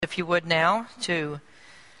if you would now, to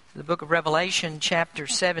the book of Revelation, chapter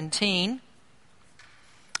 17.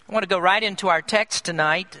 I want to go right into our text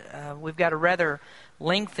tonight. We've got a rather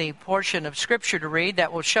lengthy portion of Scripture to read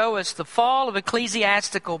that will show us the fall of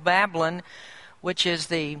ecclesiastical Babylon, which is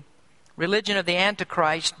the religion of the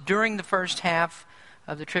Antichrist during the first half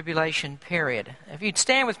of the tribulation period. If you'd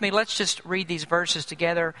stand with me, let's just read these verses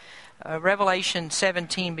together. Revelation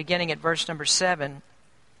 17, beginning at verse number 7.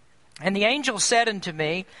 And the angel said unto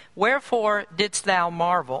me, Wherefore didst thou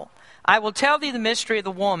marvel? I will tell thee the mystery of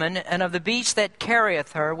the woman, and of the beast that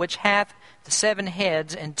carrieth her, which hath the 7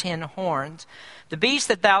 heads and 10 horns. The beast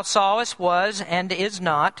that thou sawest was, and is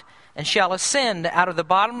not, and shall ascend out of the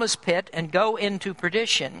bottomless pit, and go into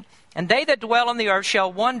perdition. And they that dwell on the earth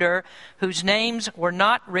shall wonder, whose names were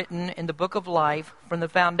not written in the book of life from the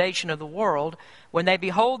foundation of the world, when they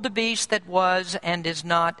behold the beast that was, and is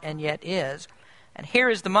not, and yet is. And here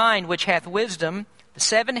is the mind which hath wisdom. The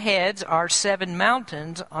 7 heads are 7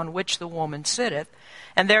 mountains on which the woman sitteth.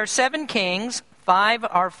 And there are 7 kings, 5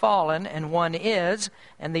 are fallen, and 1 is,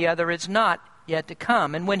 and the other is not yet to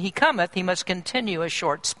come. And when he cometh, he must continue a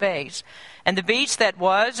short space. And the beast that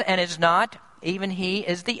was, and is not, even he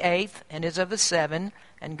is the 8th, and is of the 7,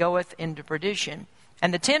 and goeth into perdition.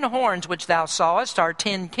 And the 10 horns which thou sawest are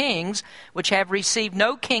 10 kings, which have received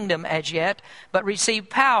no kingdom as yet, but receive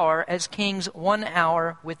power as kings 1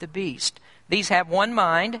 hour with the beast. These have one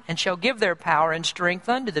mind, and shall give their power and strength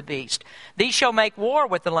unto the beast. These shall make war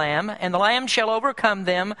with the Lamb, and the Lamb shall overcome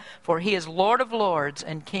them, for he is Lord of lords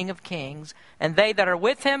and King of kings. And they that are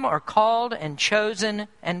with him are called and chosen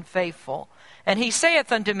and faithful. And he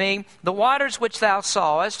saith unto me, The waters which thou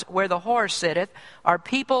sawest, where the whore sitteth, are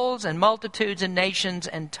peoples and multitudes and nations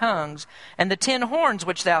and tongues. And the 10 horns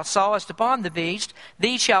which thou sawest upon the beast,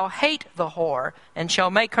 these shall hate the whore, and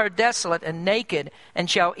shall make her desolate and naked,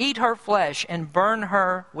 and shall eat her flesh, and burn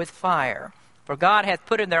her with fire. For God hath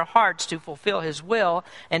put in their hearts to fulfill his will,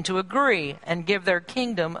 and to agree, and give their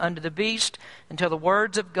kingdom unto the beast, until the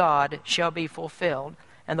words of God shall be fulfilled.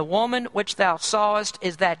 And the woman which thou sawest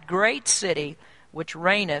is that great city which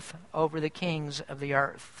reigneth over the kings of the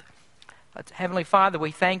earth. Heavenly Father,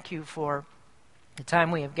 we thank you for the time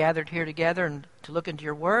we have gathered here together and to look into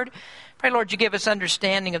your word. Pray, Lord, you give us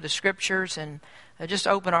understanding of the Scriptures and just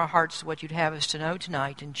open our hearts to what you'd have us to know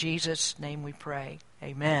tonight. In Jesus' name we pray.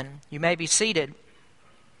 Amen. You may be seated.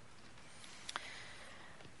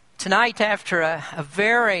 Tonight, after a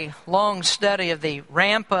very long study of the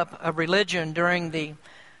ramp-up of religion during the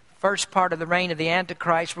first part of the reign of the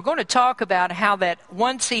Antichrist, we're going to talk about how that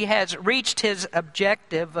once he has reached his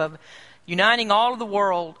objective of uniting all of the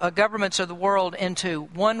world, governments of the world into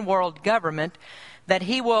one world government, that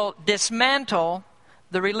he will dismantle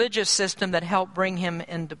the religious system that helped bring him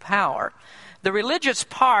into power. The religious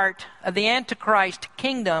part of the Antichrist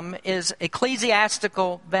kingdom is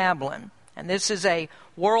ecclesiastical Babylon. And this is a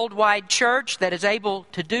worldwide church that is able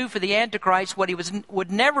to do for the Antichrist what he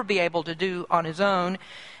would never be able to do on his own.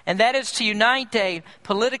 And that is to unite a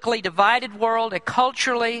politically divided world, a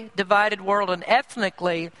culturally divided world, an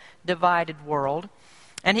ethnically divided world.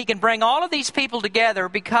 And he can bring all of these people together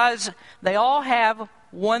because they all have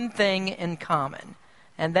one thing in common.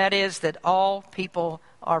 And that is that all people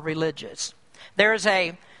are religious. There is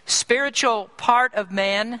a spiritual part of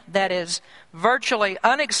man that is virtually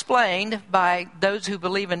unexplained by those who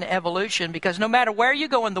believe in evolution, because no matter where you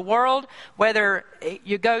go in the world, whether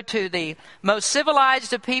you go to the most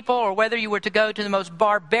civilized of people or whether you were to go to the most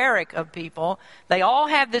barbaric of people, they all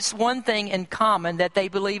have this one thing in common, that they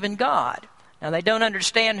believe in God. Now, they don't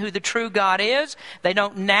understand who the true God is. They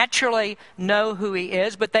don't naturally know who he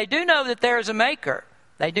is, but they do know that there is a maker.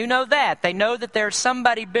 They do know that. They know that there's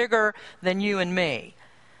somebody bigger than you and me.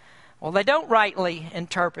 Well, they don't rightly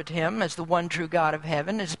interpret him as the one true God of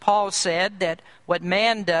heaven. As Paul said, that what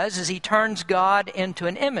man does is he turns God into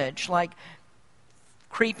an image, like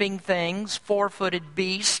creeping things, 4-footed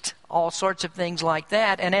beast, all sorts of things like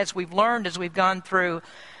that. And as we've learned, as we've gone through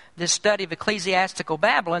this study of ecclesiastical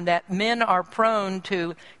Babylon, that men are prone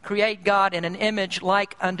to create God in an image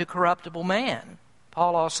like unto corruptible man.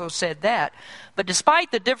 Paul also said that. But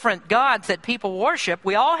despite the different gods that people worship,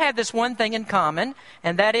 we all have this one thing in common,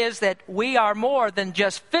 and that is that we are more than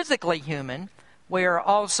just physically human. We are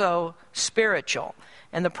also spiritual.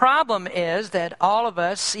 And the problem is that all of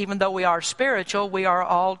us, even though we are spiritual, we are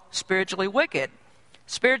all spiritually wicked.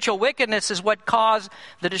 Spiritual wickedness is what caused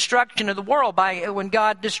the destruction of the world when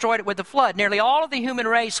God destroyed it with the flood. Nearly all of the human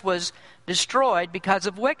race was destroyed because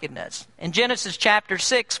of wickedness. In Genesis chapter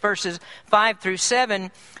 6, verses 5 through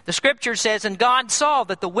 7, the scripture says, "And God saw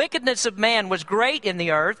that the wickedness of man was great in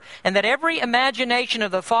the earth, and that every imagination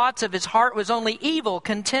of the thoughts of his heart was only evil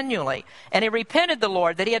continually. And he repented the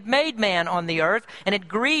Lord that he had made man on the earth, and it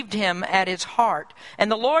grieved him at his heart.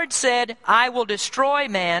 And the Lord said, I will destroy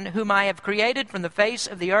man, whom I have created from the face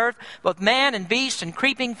of the earth, both man and beast and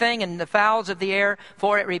creeping thing and the fowls of the air,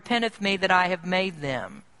 for it repenteth me that I have made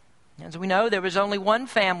them." As we know, there was only one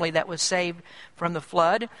family that was saved from the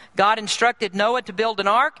flood. God instructed Noah to build an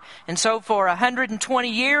ark, and so for 120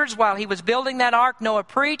 years while he was building that ark, Noah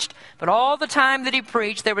preached, but all the time that he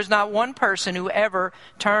preached, there was not one person who ever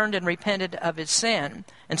turned and repented of his sin.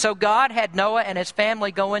 And so God had Noah and his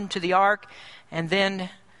family go into the ark, and then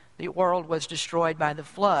the world was destroyed by the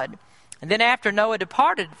flood. And then after Noah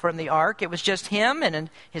departed from the ark, it was just him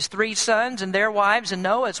and his 3 sons and their wives and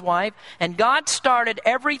Noah's wife. And God started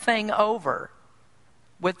everything over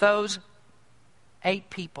with those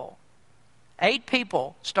 8 people. 8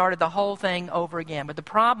 people started the whole thing over again. But the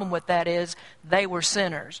problem with that is they were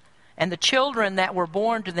sinners. And the children that were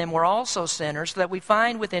born to them were also sinners, so that we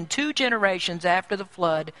find within 2 generations after the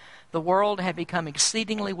flood, the world had become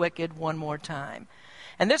exceedingly wicked one more time.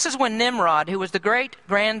 And this is when Nimrod, who was the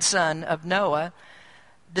great-grandson of Noah,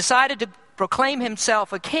 decided to proclaim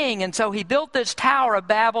himself a king. And so he built this Tower of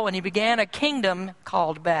Babel, and he began a kingdom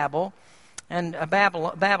called Babel, and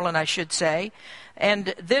Babylon, I should say.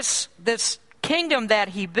 And this kingdom that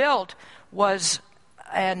he built was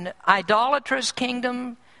an idolatrous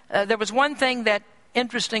kingdom. There was one thing that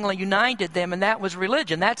interestingly united them, and that was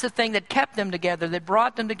religion. That's the thing that kept them together, that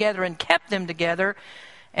brought them together and kept them together.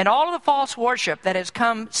 And all of the false worship that has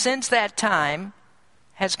come since that time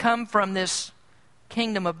has come from this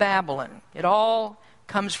kingdom of Babylon. It all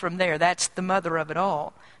comes from there. That's the mother of it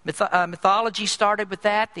all. Mythology started with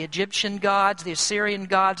that. The Egyptian gods, the Assyrian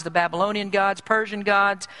gods, the Babylonian gods, Persian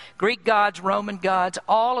gods, Greek gods, Roman gods.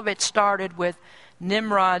 All of it started with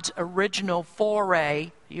Nimrod's original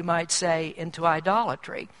foray, you might say, into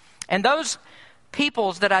idolatry. And those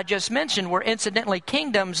peoples that I just mentioned were incidentally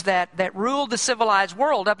kingdoms that ruled the civilized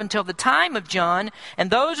world up until the time of John.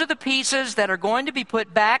 And those are the pieces that are going to be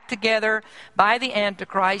put back together by the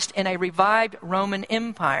Antichrist in a revived Roman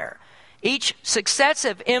Empire. Each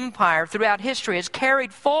successive empire throughout history has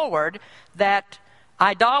carried forward that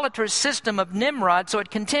idolatrous system of Nimrod, so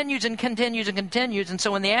it continues and continues and continues. And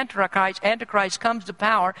so when the Antichrist comes to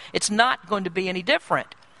power, it's not going to be any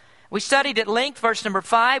different. We studied at length verse number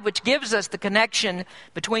 5, which gives us the connection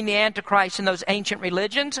between the Antichrist and those ancient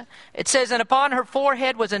religions. It says, "And upon her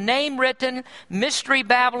forehead was a name written, Mystery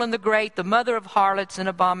Babylon the Great, the mother of harlots and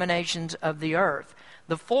abominations of the earth."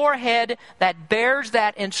 The forehead that bears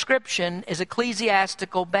that inscription is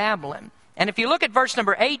ecclesiastical Babylon. And if you look at verse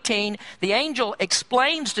number 18, the angel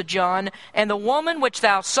explains to John, "And the woman which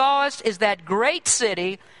thou sawest is that great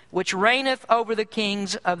city which reigneth over the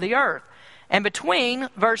kings of the earth." And between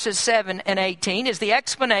verses 7 and 18 is the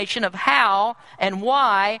explanation of how and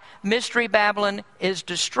why Mystery Babylon is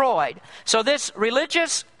destroyed. So this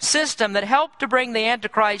religious system that helped to bring the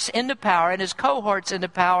Antichrist into power and his cohorts into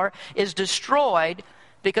power is destroyed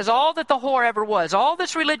because all that the whore ever was, all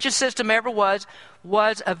this religious system ever was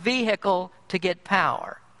a vehicle to get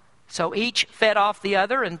power. So each fed off the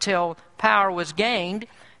other until power was gained.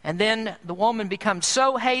 And then the woman becomes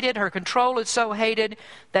so hated, her control is so hated,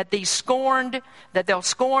 that they'll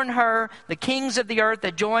scorn her. The kings of the earth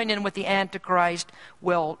that join in with the Antichrist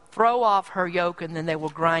will throw off her yoke, and then they will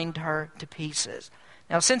grind her to pieces.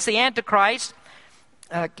 Now, since the Antichrist,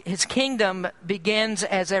 his kingdom begins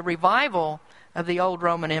as a revival of the old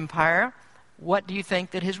Roman Empire, what do you think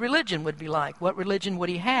that his religion would be like? What religion would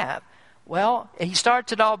he have? Well, he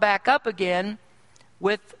starts it all back up again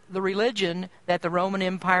with the religion that the Roman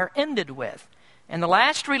Empire ended with. And the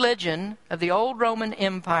last religion of the old Roman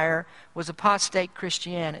Empire was apostate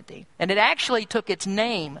Christianity. And it actually took its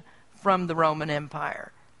name from the Roman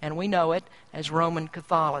Empire. And we know it as Roman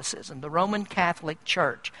Catholicism, the Roman Catholic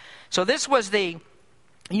Church. So this was the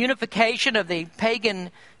unification of the pagan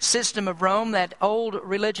system of Rome, that old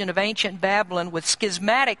religion of ancient Babylon, with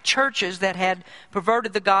schismatic churches that had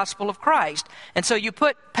perverted the gospel of Christ. And so you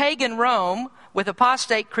put pagan Rome with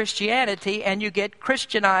apostate Christianity, and you get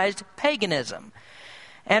Christianized paganism.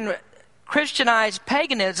 And Christianized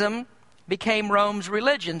paganism became Rome's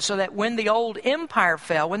religion, so that when the old empire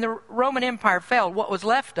fell, when the Roman Empire fell, what was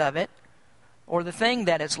left of it, or the thing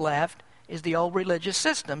that is left, is the old religious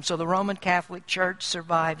system. So the Roman Catholic Church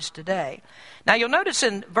survives today. Now you'll notice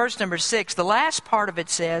in verse number 6, the last part of it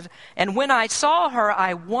says, "And when I saw her,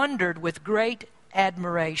 I wondered with great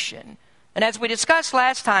admiration." And as we discussed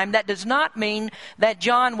last time, that does not mean that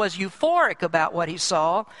John was euphoric about what he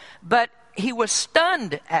saw, but he was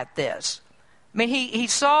stunned at this. I mean, he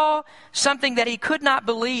saw something that he could not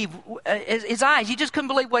believe. His eyes, he just couldn't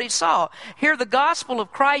believe what he saw. Here, the gospel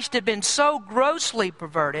of Christ had been so grossly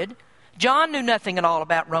perverted. John knew nothing at all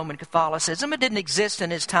about Roman Catholicism. It didn't exist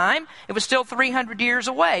in his time. It was still 300 years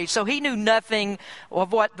away. So he knew nothing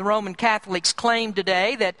of what the Roman Catholics claim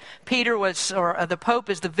today, that Peter was, or the Pope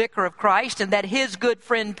is the vicar of Christ, and that his good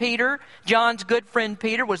friend Peter, John's good friend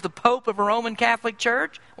Peter, was the Pope of a Roman Catholic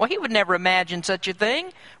Church. Well, he would never imagine such a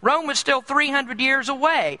thing. Rome was still 300 years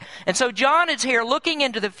away. And so John is here looking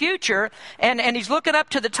into the future, and he's looking up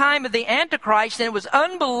to the time of the Antichrist, and it was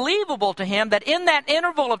unbelievable to him that in that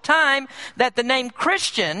interval of time that the name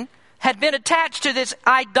Christian had been attached to this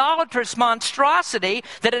idolatrous monstrosity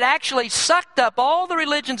that had actually sucked up all the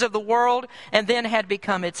religions of the world and then had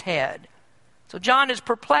become its head. So John is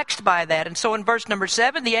perplexed by that. And so in verse number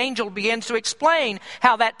 7, the angel begins to explain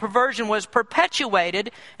how that perversion was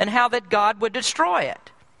perpetuated and how that God would destroy it.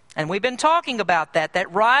 And we've been talking about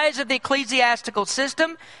that rise of the ecclesiastical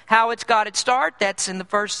system, how it's got its start. That's in the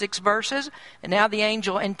first 6 verses. And now the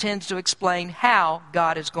angel intends to explain how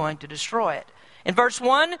God is going to destroy it. In verse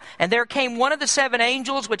 1, "And there came one of the 7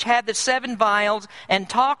 angels which had the 7 vials, and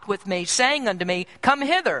talked with me, saying unto me, Come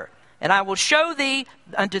hither, and I will show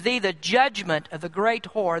unto thee the judgment of the great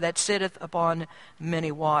whore that sitteth upon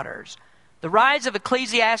many waters." The rise of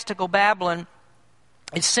ecclesiastical Babylon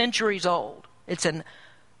is centuries old. It's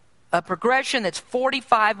a progression that's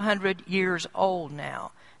 4,500 years old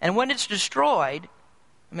now. And when it's destroyed,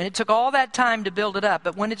 I mean, it took all that time to build it up,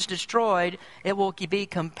 but when it's destroyed, it will be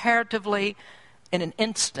comparatively in an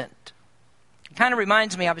instant. It kind of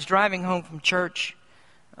reminds me, I was driving home from church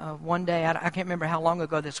one day. I can't remember how long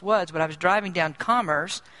ago this was, but I was driving down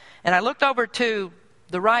Commerce, and I looked over to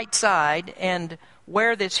the right side, and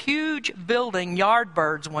where this huge building,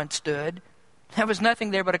 Yardbirds, once stood, there was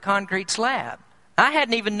nothing there but a concrete slab. I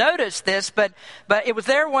hadn't even noticed this, but it was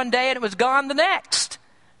there one day and it was gone the next.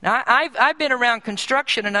 Now, I've been around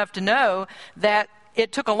construction enough to know that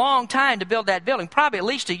it took a long time to build that building, probably at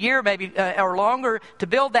least a year maybe or longer to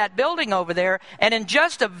build that building over there. And in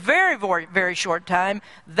just a very, very, very short time,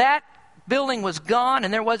 that building was gone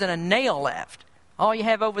and there wasn't a nail left. All you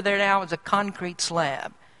have over there now is a concrete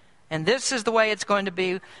slab. And this is the way it's going to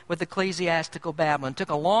be with ecclesiastical Babylon. It took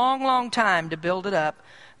a long, long time to build it up,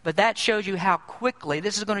 but that shows you how quickly,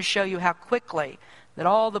 this is going to show you how quickly that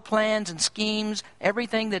all the plans and schemes,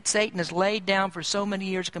 everything that Satan has laid down for so many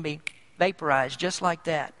years can be vaporized just like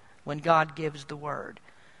that when God gives the word.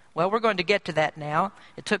 Well, we're going to get to that now.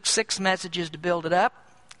 It took 6 messages to build it up,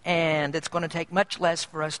 and it's going to take much less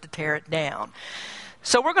for us to tear it down.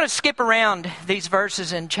 So we're going to skip around these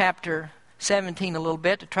verses in chapter 17 a little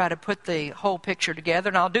bit to try to put the whole picture together.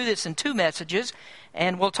 And I'll do this in 2 messages,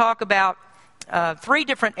 and we'll talk about 3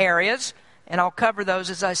 different areas, and I'll cover those,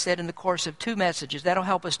 as I said, in the course of 2 messages. That'll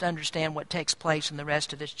help us to understand what takes place in the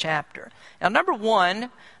rest of this chapter. Now, number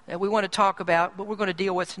 1 that we want to talk about, what we're going to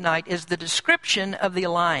deal with tonight, is the description of the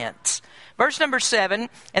alliance. Verse number 7,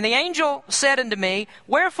 "And the angel said unto me,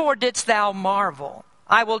 Wherefore didst thou marvel?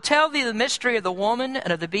 I will tell thee the mystery of the woman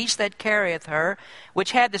and of the beast that carrieth her,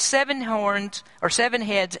 which had the 7 horns, or 7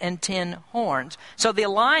 heads and 10 horns." So the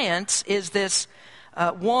alliance is this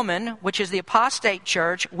woman, which is the apostate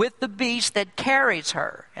church, with the beast that carries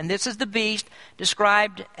her. And this is the beast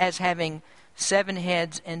described as having 7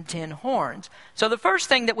 heads and 10 horns. So the first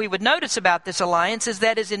thing that we would notice about this alliance is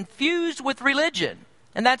that it's infused with religion.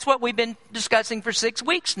 And that's what we've been discussing for 6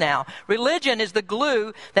 weeks now. Religion is the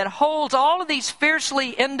glue that holds all of these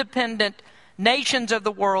fiercely independent nations of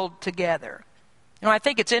the world together. You know, I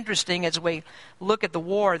think it's interesting as we look at the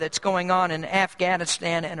war that's going on in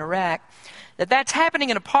Afghanistan and Iraq, that's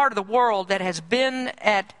happening in a part of the world that has been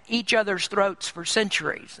at each other's throats for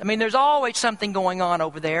centuries. I mean, there's always something going on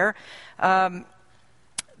over there.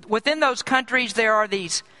 Within those countries, there are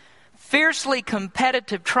these fiercely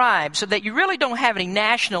competitive tribes, so that you really don't have any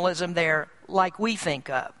nationalism there like we think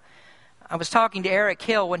of. I was talking to Eric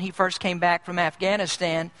Hill when he first came back from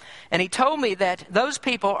Afghanistan, and he told me that those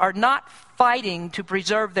people are not fighting to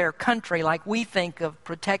preserve their country like we think of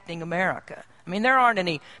protecting America. I mean, there aren't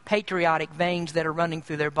any patriotic veins that are running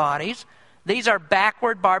through their bodies. These are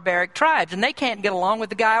backward, barbaric tribes, and they can't get along with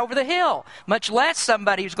the guy over the hill, much less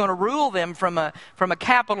somebody who's going to rule them from a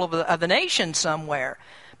capital of the nation somewhere.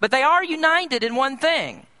 But they are united in one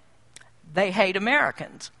thing. They hate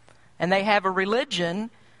Americans. And they have a religion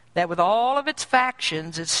that with all of its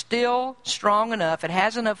factions is still strong enough, it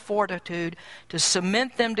has enough fortitude to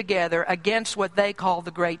cement them together against what they call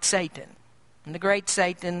the Great Satan. And the Great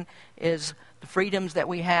Satan is the freedoms that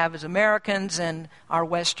we have as Americans and our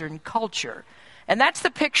Western culture. And that's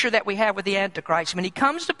the picture that we have with the Antichrist. When he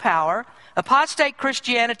comes to power, apostate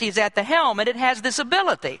Christianity is at the helm, and it has this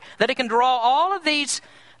ability that it can draw all of these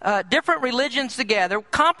different religions together,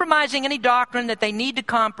 compromising any doctrine that they need to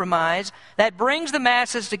compromise, that brings the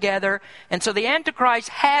masses together. And so the Antichrist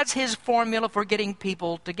has his formula for getting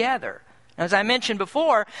people together. As I mentioned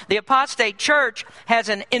before, the apostate church has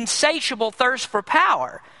an insatiable thirst for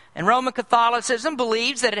power. And Roman Catholicism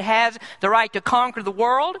believes that it has the right to conquer the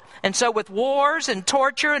world. And so with wars and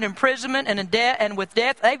torture and imprisonment and with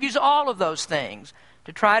death, they've used all of those things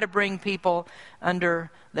to try to bring people under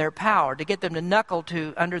their power, to get them to knuckle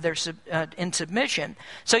to under their in submission.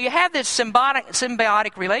 So you have this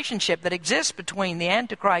symbiotic relationship that exists between the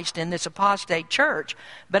Antichrist and this apostate church.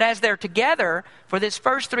 But as they're together for this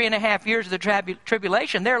first 3.5 years of the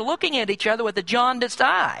tribulation, they're looking at each other with a jaundiced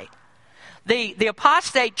eye. The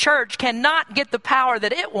apostate church cannot get the power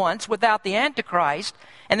that it wants without the Antichrist,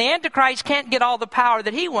 and the Antichrist can't get all the power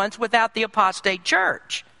that he wants without the apostate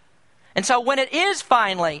church. And so when it is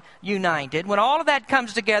finally united, when all of that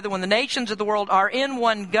comes together, when the nations of the world are in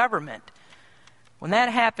one government, when that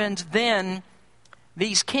happens, then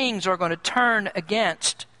these kings are going to turn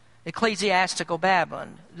against ecclesiastical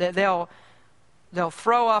Babylon. They'll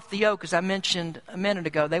throw off the yoke, as I mentioned a minute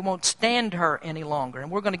ago. They won't stand her any longer.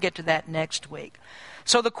 And we're going to get to that next week.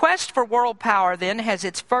 So the quest for world power then has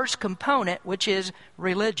its first component, which is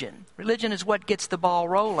religion. Religion is what gets the ball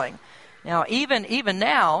rolling. Now, even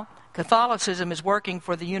now, Catholicism is working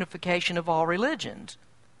for the unification of all religions.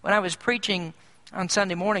 When I was preaching on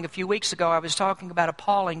Sunday morning a few weeks ago, I was talking about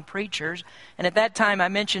appalling preachers. And at that time, I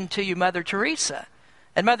mentioned to you Mother Teresa.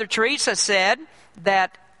 And Mother Teresa said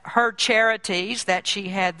that her charities that she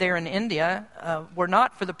had there in India were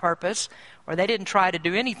not for the purpose, or they didn't try to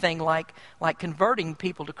do anything like converting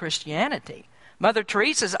people to Christianity. Mother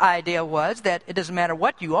Teresa's idea was that it doesn't matter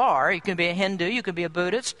what you are. You can be a Hindu, you can be a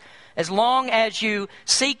Buddhist. As long as you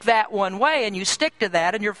seek that one way and you stick to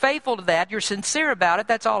that and you're faithful to that, you're sincere about it,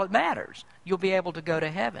 that's all that matters. You'll be able to go to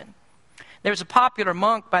heaven. There's a popular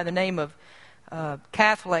monk by the name of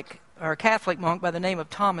Catholic monk by the name of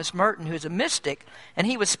Thomas Merton, who's a mystic, and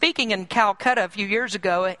he was speaking in Calcutta a few years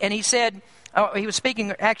ago, and he said, he was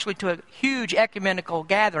speaking actually to a huge ecumenical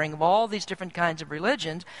gathering of all these different kinds of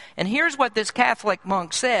religions, and here's what this Catholic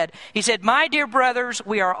monk said. He said, "My dear brothers,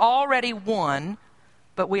 we are already one,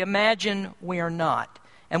 but we imagine we are not.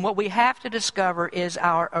 And what we have to discover is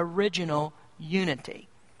our original unity."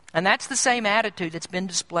 And that's the same attitude that's been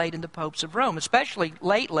displayed in the popes of Rome, especially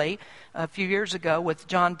lately, a few years ago with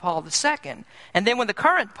John Paul II. And then when the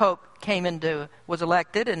current pope was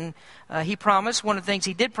elected, and he promised, one of the things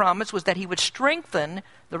he did promise was that he would strengthen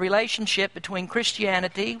the relationship between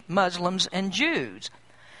Christianity, Muslims, and Jews.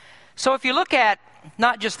 So if you look at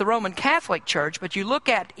not just the Roman Catholic Church, but you look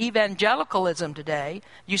at evangelicalism today,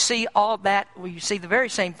 you see all that, you see the very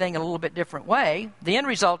same thing in a little bit different way. The end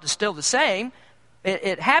result is still the same.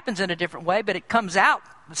 It happens in a different way, but it comes out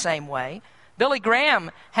the same way. Billy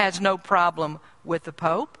Graham has no problem with the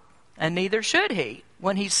Pope, and neither should he,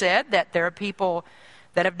 when he said that there are people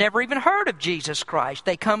that have never even heard of Jesus Christ.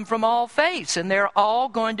 They come from all faiths, and they're all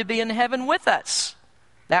going to be in heaven with us.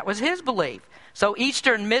 That was his belief. So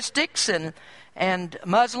Eastern mystics and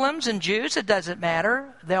Muslims and Jews, it doesn't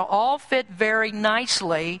matter. They'll all fit very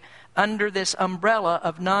nicely under this umbrella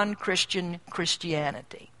of non-Christian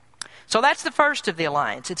Christianity. So that's the first of the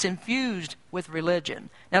alliance. It's infused with religion.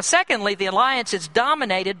 Now, secondly, the alliance is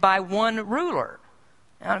dominated by one ruler.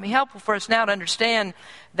 Now, it'd be helpful for us now to understand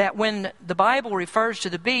that when the Bible refers to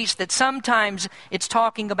the beast, that sometimes it's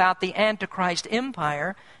talking about the Antichrist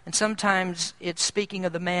empire, and sometimes it's speaking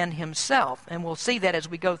of the man himself. And we'll see that as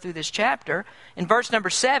we go through this chapter. In verse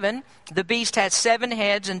number 7, the beast has 7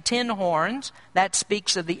 heads and 10 horns. That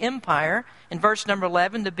speaks of the empire. In verse number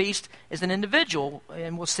 11, the beast is an individual,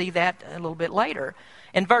 and we'll see that a little bit later.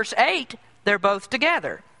 In verse 8, they're both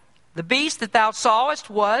together. The beast that thou sawest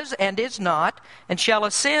was and is not, and shall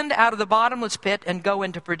ascend out of the bottomless pit and go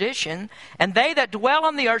into perdition. And they that dwell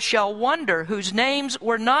on the earth shall wonder, whose names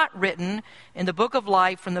were not written in the book of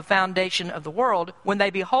life from the foundation of the world, when they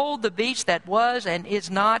behold the beast that was and is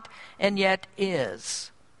not and yet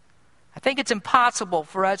is. I think it's impossible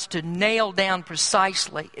for us to nail down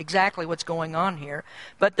precisely exactly what's going on here.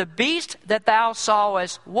 But the beast that thou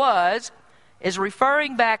sawest was is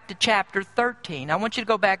referring back to chapter 13. I want you to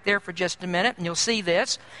go back there for just a minute, and you'll see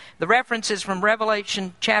this. The reference is from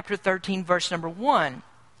Revelation chapter 13, verse number 1.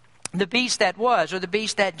 The beast that was, or the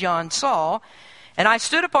beast that John saw. And I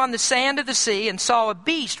stood upon the sand of the sea and saw a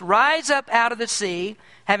beast rise up out of the sea,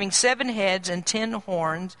 having 7 heads and 10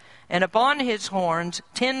 horns, and upon his horns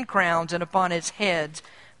 10 crowns, and upon his heads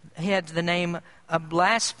the name of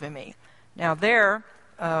blasphemy. Now there,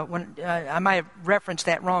 I might have referenced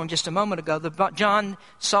that wrong just a moment ago. John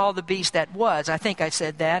saw the beast that was. I think I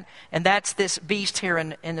said that. And that's this beast here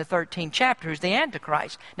in the 13th chapter, who's the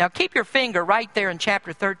Antichrist. Now keep your finger right there in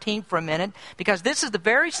chapter 13 for a minute, because this is the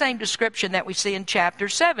very same description that we see in chapter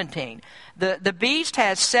 17. The beast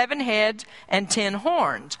has 7 heads and 10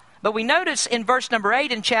 horns. But we notice in verse number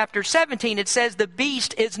 8 in chapter 17, it says the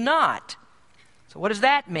beast is not. So what does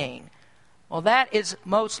that mean? Well, that is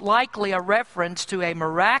most likely a reference to a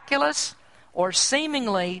miraculous or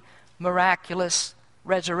seemingly miraculous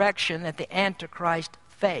resurrection that the Antichrist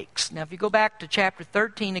fakes. Now, if you go back to chapter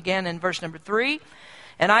 13 again in verse number 3,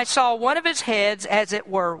 and I saw one of his heads as it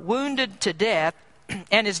were wounded to death,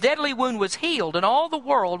 and his deadly wound was healed, and all the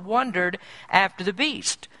world wondered after the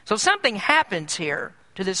beast. So something happens here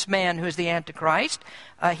to this man who is the Antichrist.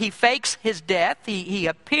 He fakes his death. He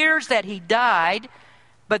appears that he died,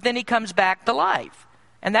 but then he comes back to life.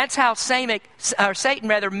 And that's how Satan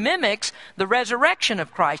mimics the resurrection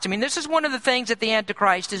of Christ. I mean, this is one of the things that the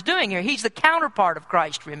Antichrist is doing here. He's the counterpart of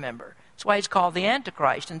Christ, remember. That's why he's called the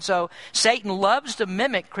Antichrist. And so Satan loves to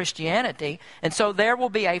mimic Christianity, and so there will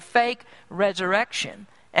be a fake resurrection.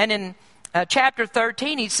 And in chapter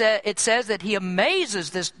 13, it says that he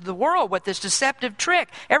amazes the world with this deceptive trick.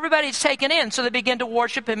 Everybody's taken in, so they begin to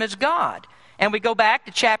worship him as God. And we go back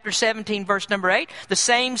to chapter 17, verse number 8. The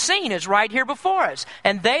same scene is right here before us.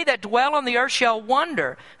 And they that dwell on the earth shall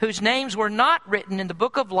wonder, whose names were not written in the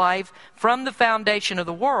book of life from the foundation of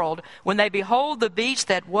the world, when they behold the beast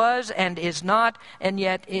that was and is not and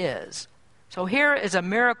yet is. So here is a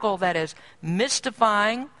miracle that is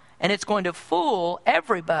mystifying, and it's going to fool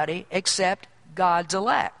everybody except God's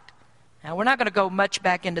elect. Now, we're not going to go much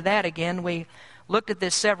back into that again. We looked at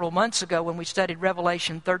this several months ago when we studied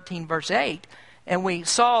Revelation 13, verse 8, and we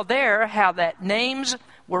saw there how that names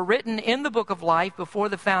were written in the book of life before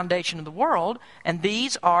the foundation of the world, and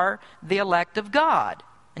these are the elect of God.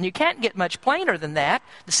 And you can't get much plainer than that.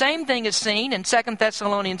 The same thing is seen in 2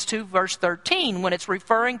 Thessalonians 2, verse 13, when it's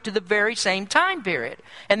referring to the very same time period.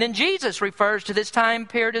 And then Jesus refers to this time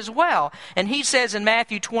period as well. And he says in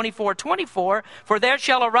Matthew 24:24, "For there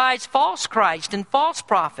shall arise false Christ and false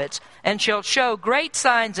prophets, and shall show great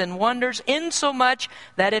signs and wonders, insomuch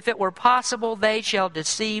that if it were possible, they shall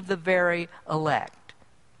deceive the very elect."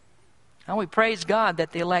 Now we praise God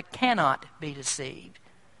that the elect cannot be deceived.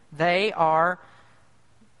 They are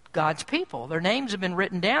God's people. Their names have been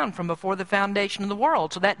written down from before the foundation of the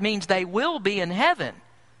world. So that means they will be in heaven.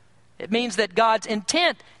 It means that God's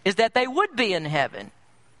intent is that they would be in heaven.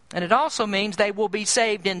 And it also means they will be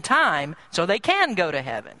saved in time so they can go to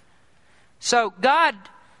heaven. So God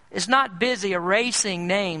is not busy erasing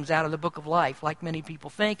names out of the book of life like many people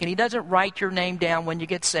think. And he doesn't write your name down when you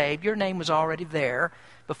get saved. Your name was already there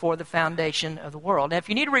before the foundation of the world. Now, if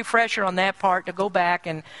you need a refresher on that part, to go back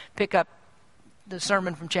and pick up the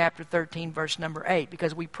sermon from chapter 13, verse number 8,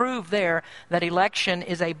 because we prove there that election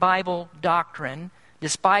is a Bible doctrine,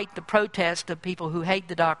 despite the protest of people who hate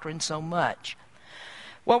the doctrine so much.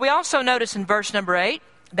 Well, we also notice in verse number 8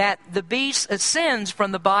 that the beast ascends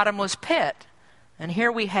from the bottomless pit. And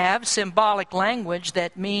here we have symbolic language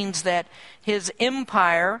that means that his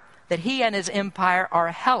empire, that he and his empire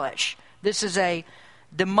are hellish. This is a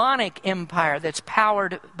demonic empire that's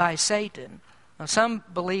powered by Satan. Now, some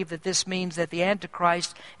believe that this means that the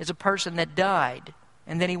Antichrist is a person that died,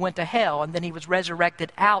 and then he went to hell, and then he was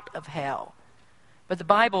resurrected out of hell. But the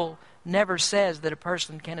Bible never says that a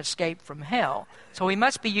person can escape from hell. So he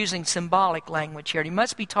must be using symbolic language here. He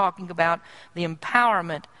must be talking about the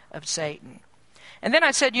empowerment of Satan. And then I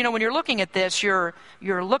said, when you're looking at this, you're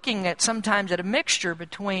looking at sometimes at a mixture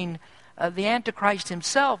between the Antichrist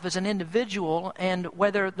himself as an individual and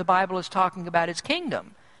whether the Bible is talking about his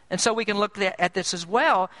kingdom. And so we can look at this as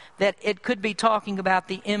well, that it could be talking about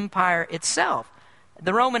the empire itself.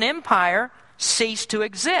 The Roman Empire ceased to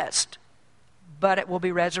exist, but it will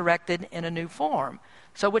be resurrected in a new form.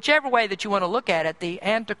 So whichever way that you want to look at it, the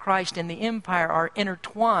Antichrist and the empire are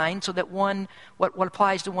intertwined so that what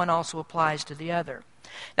applies to one also applies to the other.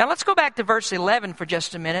 Now let's go back to verse 11 for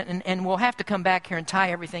just a minute, and we'll have to come back here and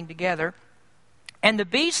tie everything together. "And the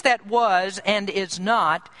beast that was and is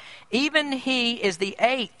not, even he is the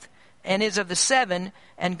 8th and is of the seven,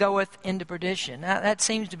 and goeth into perdition. Now, that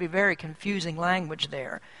seems to be very confusing language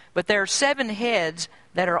there. But there are 7 heads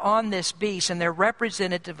that are on this beast, and they're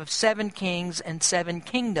representative of 7 kings and 7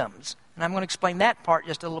 kingdoms. And I'm going to explain that part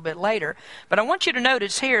just a little bit later. But I want you to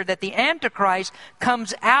notice here that the Antichrist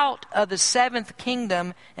comes out of the 7th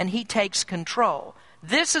kingdom, and he takes control.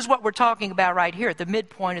 This is what we're talking about right here at the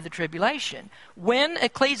midpoint of the tribulation. When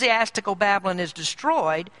ecclesiastical Babylon is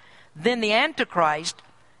destroyed, then the Antichrist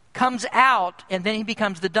comes out, and then he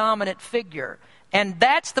becomes the dominant figure. And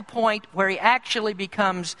that's the point where he actually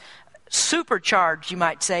becomes supercharged, you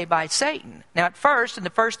might say, by Satan. Now, at first, in the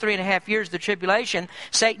first 3.5 years of the tribulation,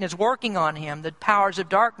 Satan is working on him. The powers of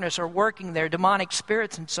darkness are working there, demonic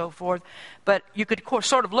spirits and so forth. But you could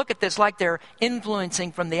sort of look at this like they're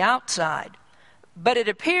influencing from the outside. But it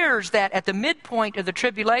appears that at the midpoint of the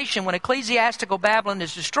tribulation, when ecclesiastical Babylon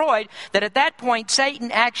is destroyed, that at that point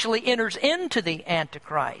Satan actually enters into the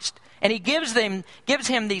Antichrist. And he gives him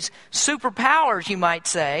these superpowers, you might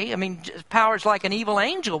say. I mean, powers like an evil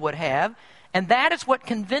angel would have. And that is what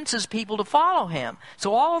convinces people to follow him.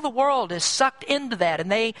 So all the world is sucked into that,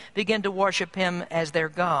 and they begin to worship him as their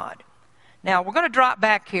God. Now, we're going to drop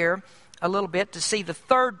back here a little bit to see the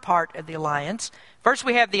third part of the alliance. First,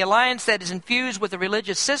 we have the alliance that is infused with the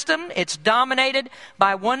religious system. It's dominated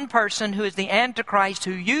by one person who is the Antichrist,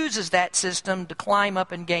 who uses that system to climb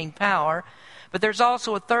up and gain power. But there's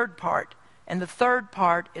also a third part. And the third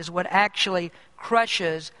part is what actually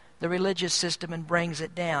crushes the religious system and brings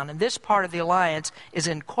it down. And this part of the alliance is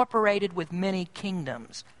incorporated with many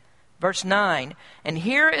kingdoms. Verse 9, "And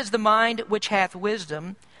here is the mind which hath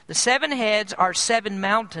wisdom. The 7 heads are 7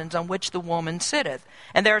 mountains on which the woman sitteth.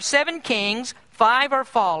 And there are 7 kings, 5 are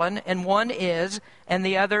fallen, and 1 is, and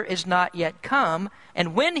the other is not yet come.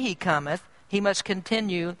 And when he cometh, he must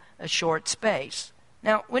continue a short space."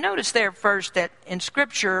 Now, we notice there first that in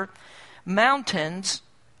Scripture, mountains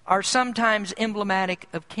are sometimes emblematic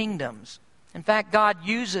of kingdoms. In fact, God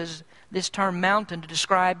uses this term mountain to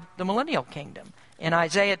describe the millennial kingdom. In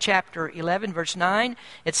Isaiah chapter 11, verse 9,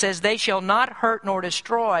 it says, "They shall not hurt nor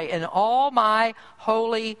destroy in all my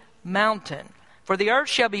holy mountain. For the earth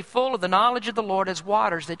shall be full of the knowledge of the Lord as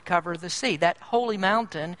waters that cover the sea." That holy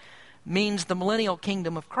mountain means the millennial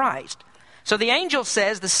kingdom of Christ. So the angel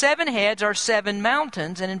says the 7 heads are 7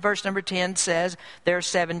 mountains, and in verse number 10 says there are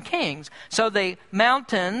 7 kings. So the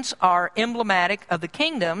mountains are emblematic of the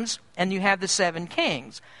kingdoms, and you have the 7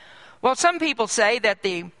 kings. Well, some people say that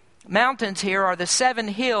the mountains here are the 7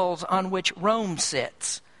 hills on which Rome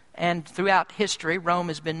sits. And throughout history, Rome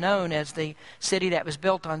has been known as the city that was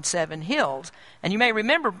built on 7 hills. And you may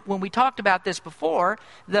remember when we talked about this before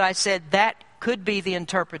that I said that could be the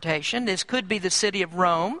interpretation. This could be the city of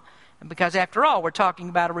Rome, because after all, we're talking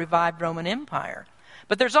about a revived Roman Empire.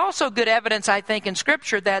 But there's also good evidence, I think, in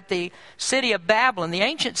Scripture that the city of Babylon, the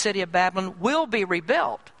ancient city of Babylon, will be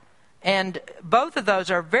rebuilt. And both of those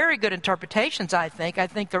are very good interpretations, I think. I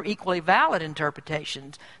think they're equally valid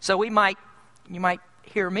interpretations. So you might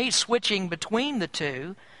hear me switching between the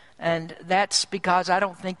two, and that's because I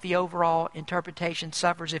don't think the overall interpretation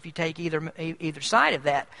suffers if you take either side of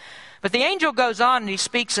that. But the angel goes on and he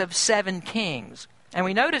speaks of 7 kings. And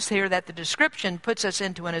we notice here that the description puts us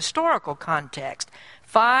into an historical context.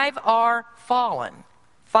 5 are fallen.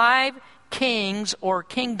 5 kings or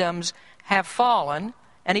kingdoms have fallen.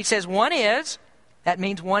 And he says 1 is, that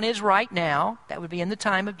means 1 is right now. That would be in the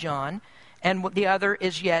time of John. And the other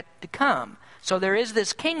is yet to come. So there is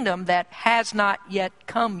this kingdom that has not yet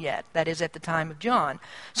come yet. That is at the time of John.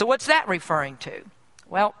 So what's that referring to?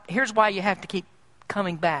 Well, here's why you have to keep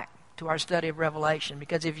coming back to our study of Revelation.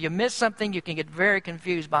 Because if you miss something, you can get very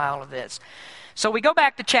confused by all of this. So we go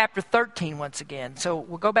back to chapter 13 once again. So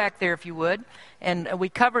we'll go back there if you would. And we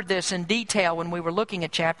covered this in detail when we were looking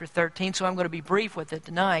at chapter 13, so I'm going to be brief with it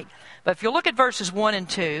tonight. But if you look at verses 1 and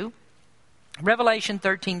 2, Revelation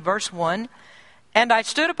 13, verse 1, "And I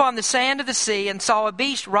stood upon the sand of the sea, and saw a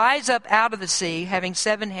beast rise up out of the sea, having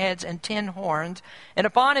 7 heads and 10 horns, and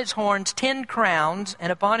upon his horns 10 crowns,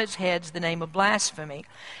 and upon his heads the name of blasphemy.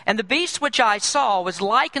 And the beast which I saw was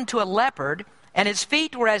like unto a leopard, and his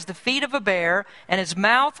feet were as the feet of a bear, and his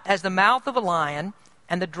mouth as the mouth of a lion.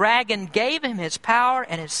 And the dragon gave him his power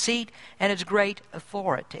and his seat and his great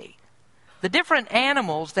authority." The different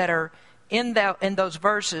animals that are in those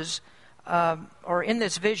verses or in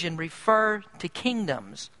this vision refer to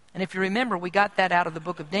kingdoms. And if you remember, we got that out of the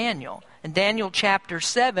book of Daniel. In Daniel chapter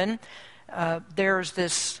 7, there's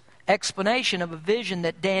this explanation of a vision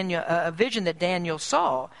that Daniel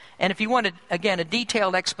saw. And if you wanted, again, a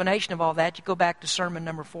detailed explanation of all that, you go back to sermon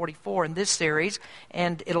number 44 in this series,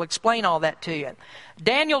 and it'll explain all that to you.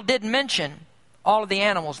 Daniel did mention all of the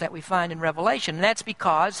animals that we find in Revelation. And that's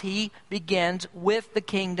because he begins with the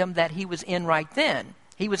kingdom that he was in right then.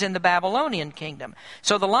 He was in the Babylonian kingdom.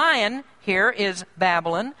 So the lion here is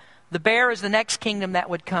Babylon. The bear is the next kingdom that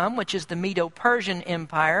would come, which is the Medo-Persian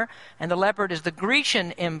Empire. And the leopard is the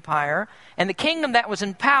Grecian Empire. And the kingdom that was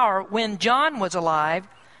in power when John was alive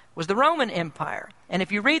was the Roman Empire. And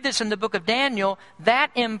if you read this in the book of Daniel,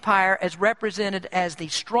 that empire is represented as the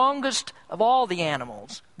strongest of all the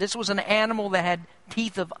animals. This was an animal that had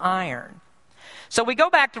teeth of iron. So we go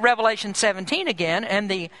back to Revelation 17 again, and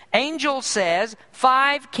the angel says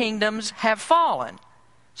 5 kingdoms have fallen.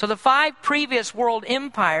 So the 5 previous world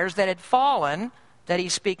empires that had fallen, that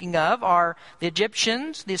he's speaking of, are the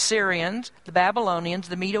Egyptians, the Assyrians, the Babylonians,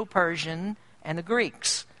 the Medo-Persian, and the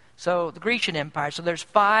Greeks. So the Grecian Empire. So there's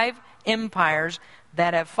 5 empires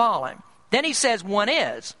that have fallen. Then he says one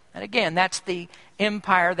is. And again, that's the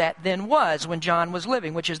empire that then was when John was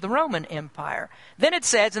living, which is the Roman Empire. Then it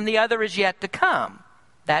says, and the other is yet to come.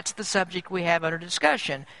 That's the subject we have under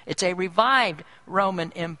discussion. It's a revived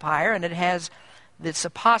Roman Empire, and it has this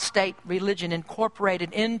apostate religion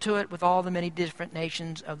incorporated into it with all the many different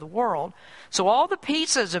nations of the world. So all the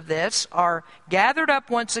pieces of this are gathered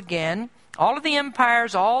up once again. All of the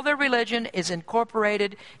empires, all their religion is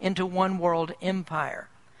incorporated into one world empire.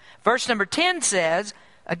 Verse number 10 says,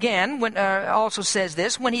 again, also says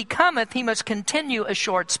this, when he cometh, he must continue a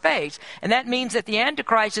short space. And that means that the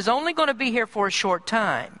Antichrist is only going to be here for a short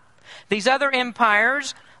time. These other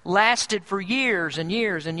empires lasted for years and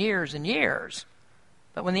years and years and years.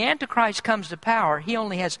 But when the Antichrist comes to power, he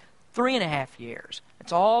only has 3.5 years.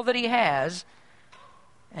 That's all that he has.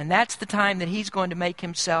 And that's the time that he's going to make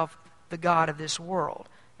himself the God of this world.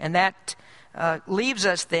 And that leaves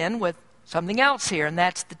us then with something else here, and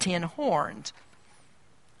that's the 10 horns.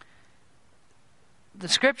 The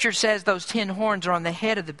scripture says those 10 horns are on the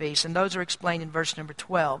head of the beast, and those are explained in verse number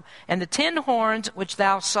 12. And the 10 horns which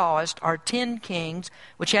thou sawest are 10 kings,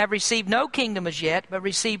 which have received no kingdom as yet, but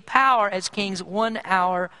receive power as kings 1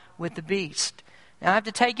 hour with the beast. Now I have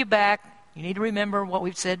to take you back. You need to remember what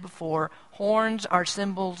we've said before. Horns are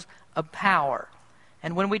symbols of power.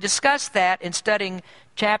 And when we discussed that in studying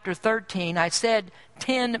chapter 13, I said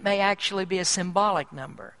 10 may actually be a symbolic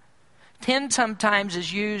number. 10 sometimes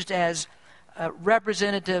is used as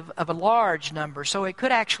representative of a large number, so it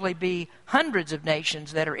could actually be hundreds of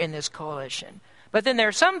nations that are in this coalition. But then there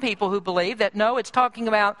are some people who believe that no, it's talking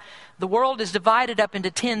about the world is divided up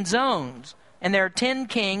into 10 zones, and there are 10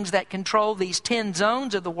 kings that control these 10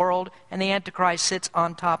 zones of the world, and the Antichrist sits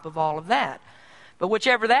on top of all of that. But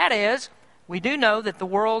whichever that is, we do know that the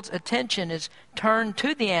world's attention is turned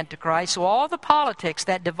to the Antichrist, so all the politics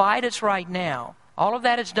that divide us right now, all of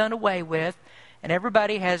that is done away with, and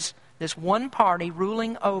everybody has this one party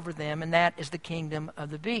ruling over them, and that is the kingdom of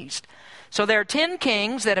the beast. So there are 10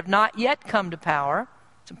 kings that have not yet come to power.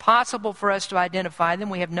 It's impossible for us to identify them.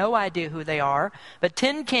 We have no idea who they are. But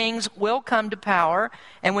 10 kings will come to power,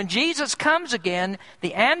 and when Jesus comes again,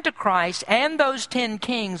 the Antichrist and those 10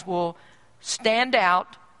 kings will stand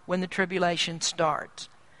out when the tribulation starts.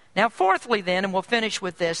 Now, fourthly then, and we'll finish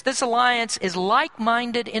with this alliance is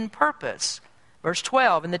like-minded in purpose. Verse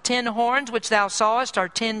 12, and the 10 horns which thou sawest are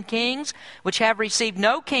 10 kings, which have received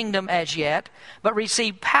no kingdom as yet, but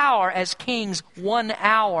receive power as kings 1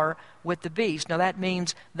 hour with the beast. Now that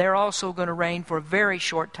means they're also going to reign for a very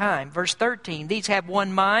short time. Verse 13, these have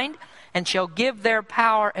one mind, and shall give their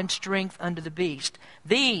power and strength unto the beast.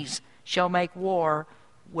 These shall make war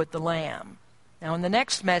with the Lamb. Now in the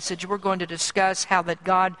next message, we're going to discuss how that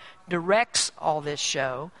God directs all this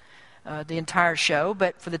show, the entire show.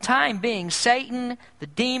 But for the time being, Satan, the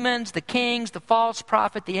demons, the kings, the false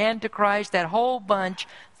prophet, the Antichrist, that whole bunch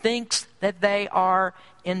thinks that they are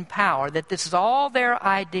in power, that this is all their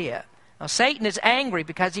idea. Now Satan is angry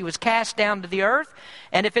because he was cast down to the earth,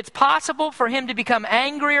 and if it's possible for him to become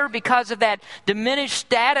angrier because of that diminished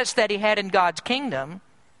status that he had in God's kingdom,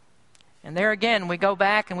 and there again we go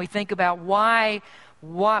back and we think about what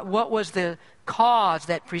was the cause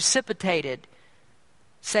that precipitated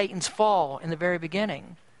Satan's fall in the very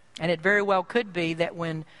beginning. And it very well could be that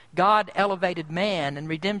when God elevated man and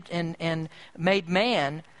made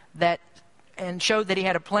man and showed that he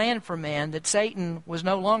had a plan for man, that Satan was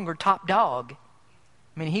no longer top dog.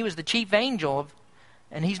 I mean, he was the chief angel,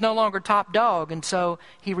 and he's no longer top dog, and so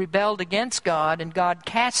he rebelled against God, and God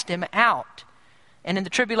cast him out. And in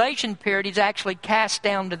the tribulation period, he's actually cast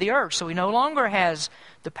down to the earth, so he no longer has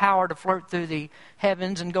the power to flirt through the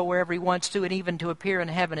heavens and go wherever he wants to, and even to appear in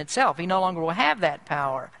heaven itself. He no longer will have that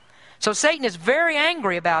power. So Satan is very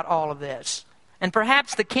angry about all of this. And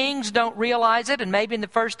perhaps the kings don't realize it, and maybe in the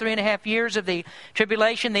first 3.5 years of the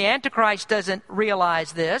tribulation, the Antichrist doesn't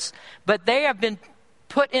realize this, but they have been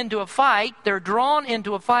put into a fight, they're drawn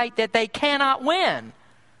into a fight that they cannot win.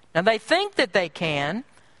 Now they think that they can.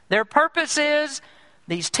 Their purpose is,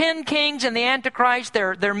 these 10 kings and the Antichrist,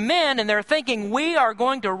 they're men, and they're thinking, we are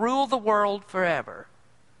going to rule the world forever.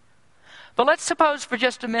 But let's suppose for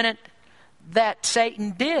just a minute that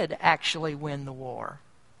Satan did actually win the war.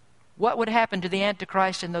 What would happen to the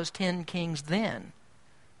Antichrist and those 10 kings then?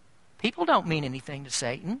 People don't mean anything to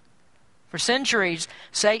Satan. For centuries,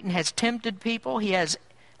 Satan has tempted people. He has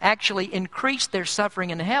actually increased their suffering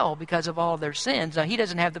in hell because of all of their sins. Now, he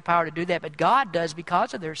doesn't have the power to do that, but God does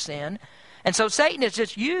because of their sin. And so Satan has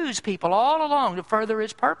just used people all along to further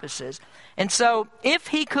his purposes. And so if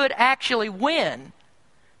he could actually win,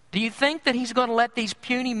 do you think that he's going to let these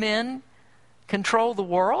puny men control the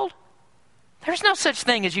world? There's no such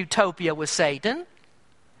thing as utopia with Satan.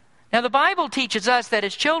 Now, the Bible teaches us that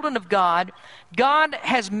as children of God, God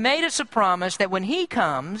has made us a promise that when he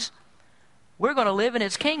comes, we're going to live in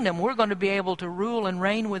his kingdom. We're going to be able to rule and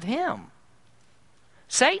reign with him.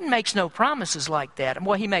 Satan makes no promises like that.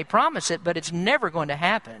 Well, he may promise it, but it's never going to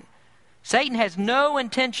happen. Satan has no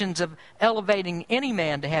intentions of elevating any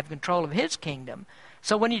man to have control of his kingdom.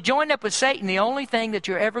 So when you join up with Satan, the only thing that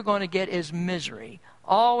you're ever going to get is misery.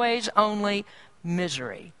 Always, only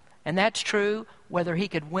misery. And that's true whether he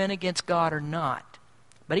could win against God or not.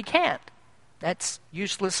 But he can't. That's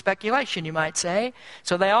useless speculation, you might say.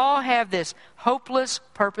 So they all have this hopeless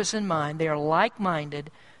purpose in mind. They are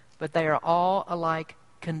like-minded, but they are all alike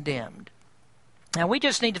condemned. Now, we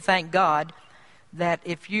just need to thank God that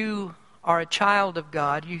if you are a child of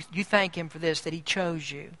God, you thank him for this, that he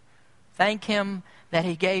chose you. Thank him that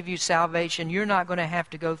he gave you salvation. You're not going to have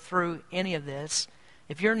to go through any of this.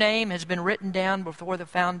 If your name has been written down before the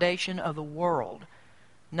foundation of the world,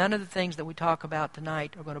 none of the things that we talk about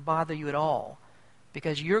tonight are going to bother you at all,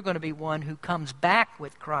 because you're going to be one who comes back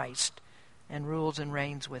with Christ and rules and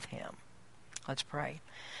reigns with him. Let's pray.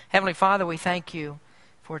 Heavenly Father, we thank you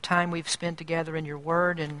for time we've spent together in your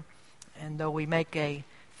word, and though we make a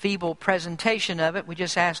feeble presentation of it, we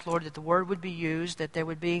just ask, Lord, that the word would be used, that there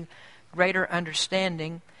would be greater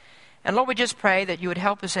understanding. And Lord, we just pray that you would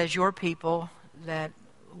help us as your people, that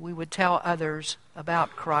we would tell others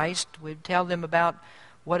about Christ. We'd tell them about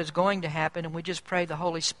what is going to happen, and we just pray the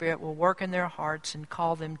Holy Spirit will work in their hearts and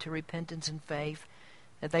call them to repentance and faith,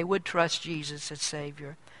 that they would trust Jesus as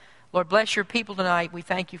Savior. Lord, bless your people tonight. We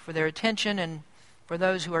thank you for their attention and for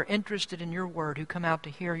those who are interested in your word, who come out to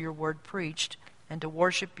hear your word preached and to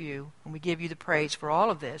worship you. And we give you the praise for all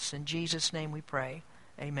of this. In Jesus' name we pray.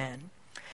 Amen.